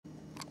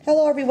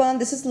Hello everyone,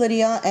 this is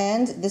Lydia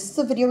and this is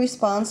a video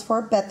response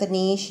for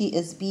Bethany. She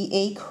is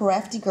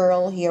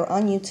BAcraftygirl here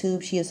on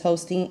YouTube. She is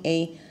hosting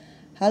a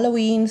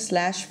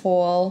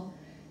Halloween/fall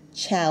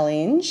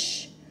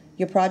challenge.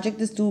 Your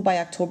project is due by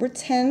October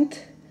 10th.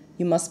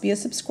 You must be a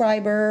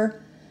subscriber.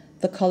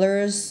 The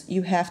colors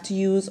you have to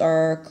use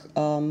are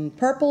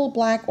purple,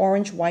 black,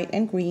 orange, white,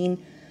 and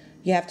green.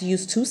 You have to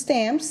use 2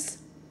 stamps,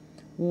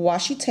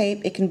 washi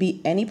tape. It can be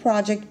any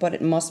project, but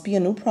it must be a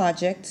new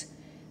project.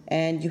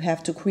 And you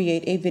have to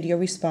create a video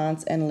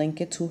response and link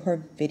it to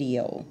her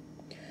video.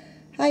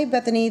 Hi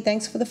Bethany,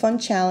 thanks for the fun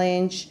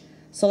challenge.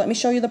 So let me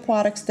show you the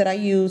products that I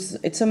use.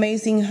 It's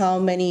amazing how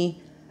many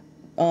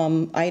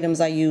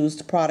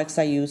products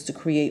I used to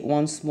create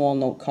one small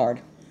note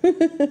card.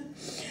 The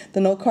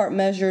note card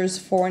measures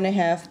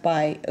 4.5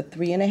 by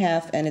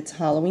 3.5 and it's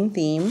Halloween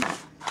theme.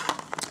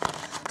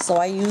 So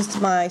I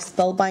used my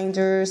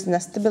Spellbinders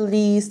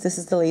Nestabilities. This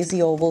is the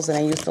Lazy Ovals and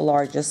I used the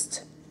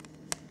largest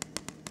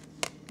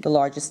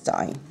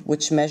die,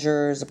 which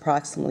measures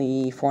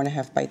approximately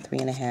 4.5 by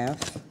 3.5.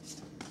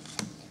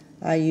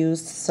 I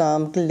used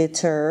some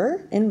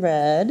glitter in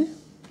red.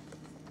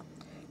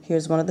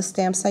 Here's one of the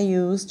stamps I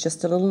used,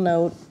 just a little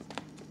note.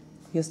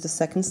 Here's the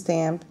second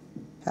stamp.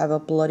 Have a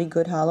bloody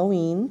good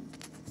Halloween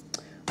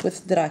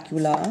with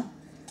Dracula.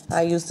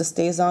 I used the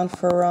StazOn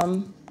for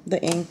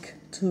the ink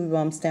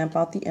to stamp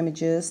out the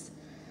images.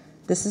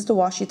 This is the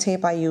washi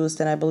tape I used,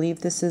 and I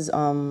believe this is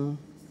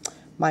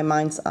My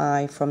Mind's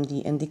Eye from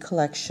the Indie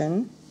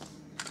collection.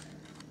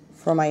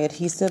 For my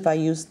adhesive, I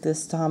used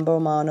this Tombow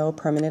Mono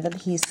permanent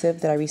adhesive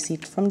that I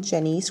received from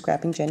Jenny,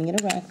 Scrapping Jenny in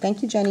Iraq.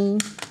 Thank you, Jenny.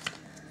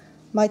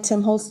 My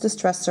Tim Holtz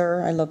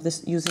Distresser, I love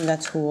this, using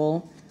that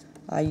tool.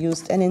 I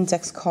used an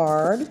index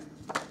card,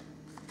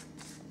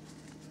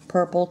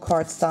 purple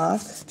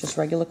cardstock, just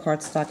regular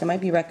cardstock. It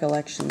might be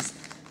Recollections.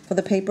 For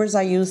the papers,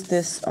 I used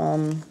this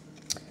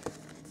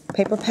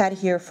paper pad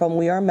here from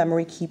We Are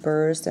Memory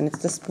Keepers, and it's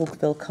the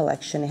Spookville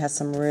collection. It has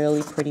some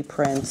really pretty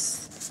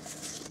prints.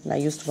 And I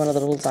used one of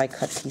the little die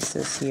cut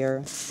pieces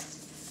here,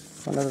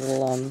 one of the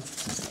little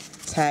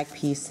tag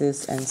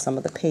pieces, and some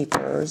of the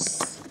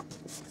papers.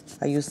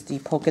 I used the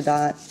polka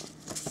dot,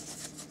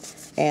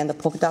 and the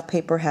polka dot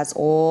paper has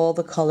all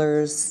the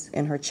colors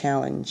in her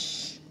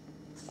challenge.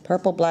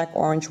 Purple, black,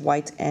 orange,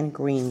 white, and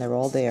green. They're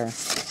all there.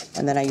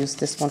 And then I used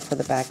this one for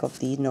the back of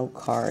the note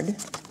card.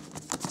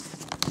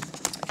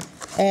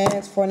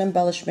 And for an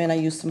embellishment, I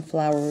used some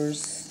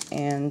flowers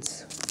and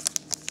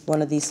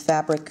one of these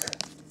fabric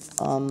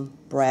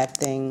brad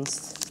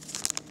things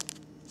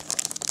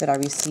that I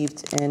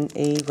received in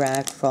a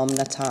rag from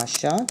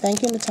Natasha.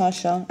 Thank you,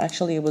 Natasha.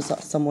 Actually, it was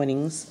some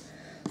winnings.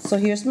 So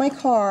here's my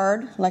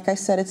card. Like I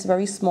said, it's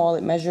very small.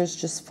 It measures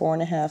just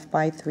 4.5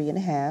 by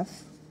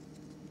 3.5.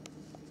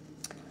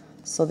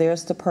 So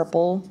there's the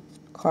purple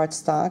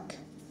cardstock.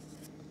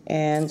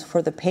 And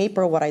for the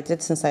paper, what I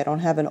did, since I don't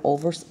have an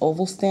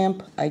oval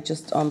stamp, I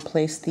just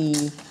placed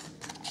the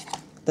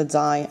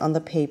die on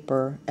the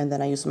paper, and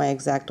then I used my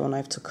X-Acto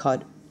knife to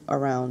cut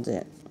around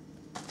it.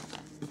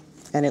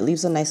 And it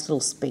leaves a nice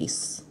little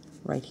space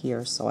right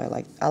here, so I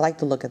like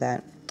the look of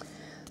that.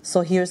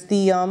 So here's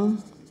the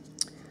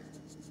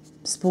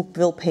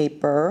Spookville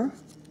paper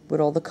with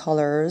all the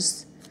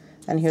colors,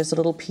 and here's a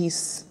little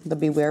piece, the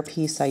Beware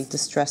piece. I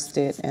distressed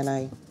it and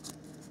I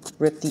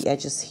ripped the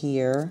edges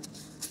here.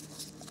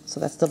 So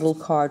that's the little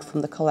card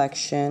from the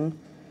collection.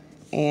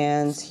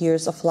 And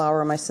here's a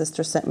flower my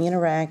sister sent me in a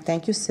rag.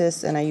 Thank you,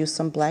 sis. And I used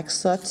some black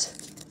soot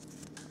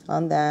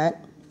on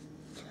that.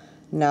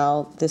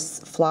 Now, this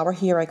flower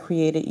here I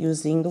created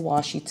using the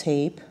washi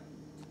tape.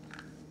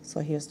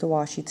 So here's the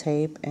washi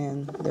tape,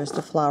 and there's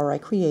the flower I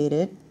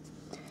created.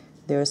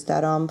 There's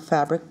that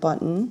fabric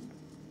button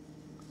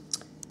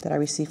that I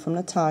received from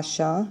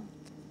Natasha.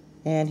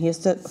 And here's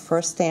the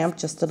first stamp,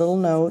 just a little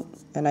note.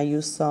 And I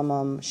used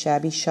some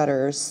Shabby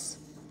Shutters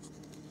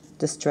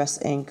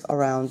distress ink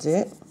around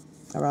it,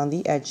 around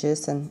the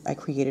edges, and I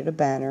created a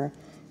banner.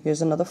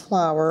 Here's another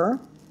flower,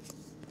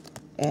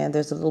 and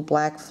there's a little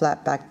black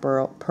flat back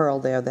pearl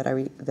there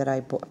that I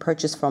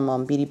purchased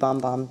from Beady Bomb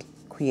Bomb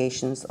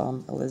Creations,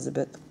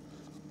 Elizabeth,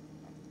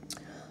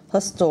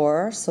 her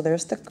store. So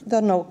there's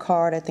the note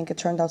card. I think it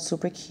turned out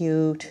super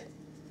cute.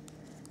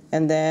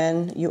 And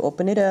then you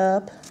open it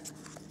up,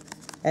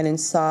 and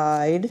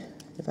inside,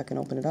 if I can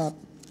open it up,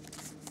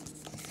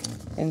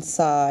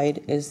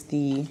 inside is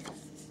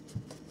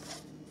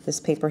this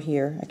paper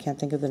here. I can't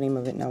think of the name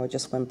of it now. It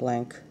just went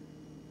blank.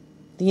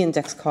 The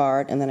index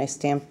card, and then I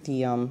stamped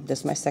the,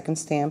 this is my second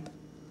stamp.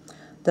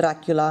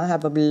 Dracula,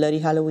 Have a Bloody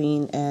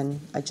Halloween, and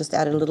I just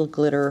added a little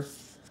glitter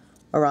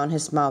around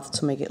his mouth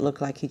to make it look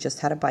like he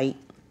just had a bite.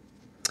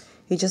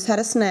 He just had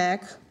a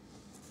snack.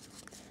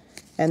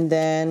 And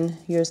then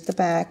here's the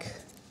back.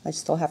 I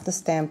still have to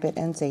stamp it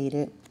and date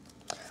it.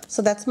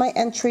 So that's my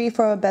entry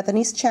for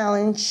Bethany's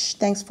challenge.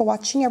 Thanks for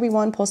watching,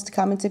 everyone. Post a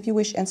comment if you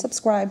wish and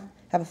subscribe.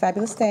 Have a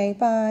fabulous day.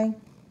 Bye.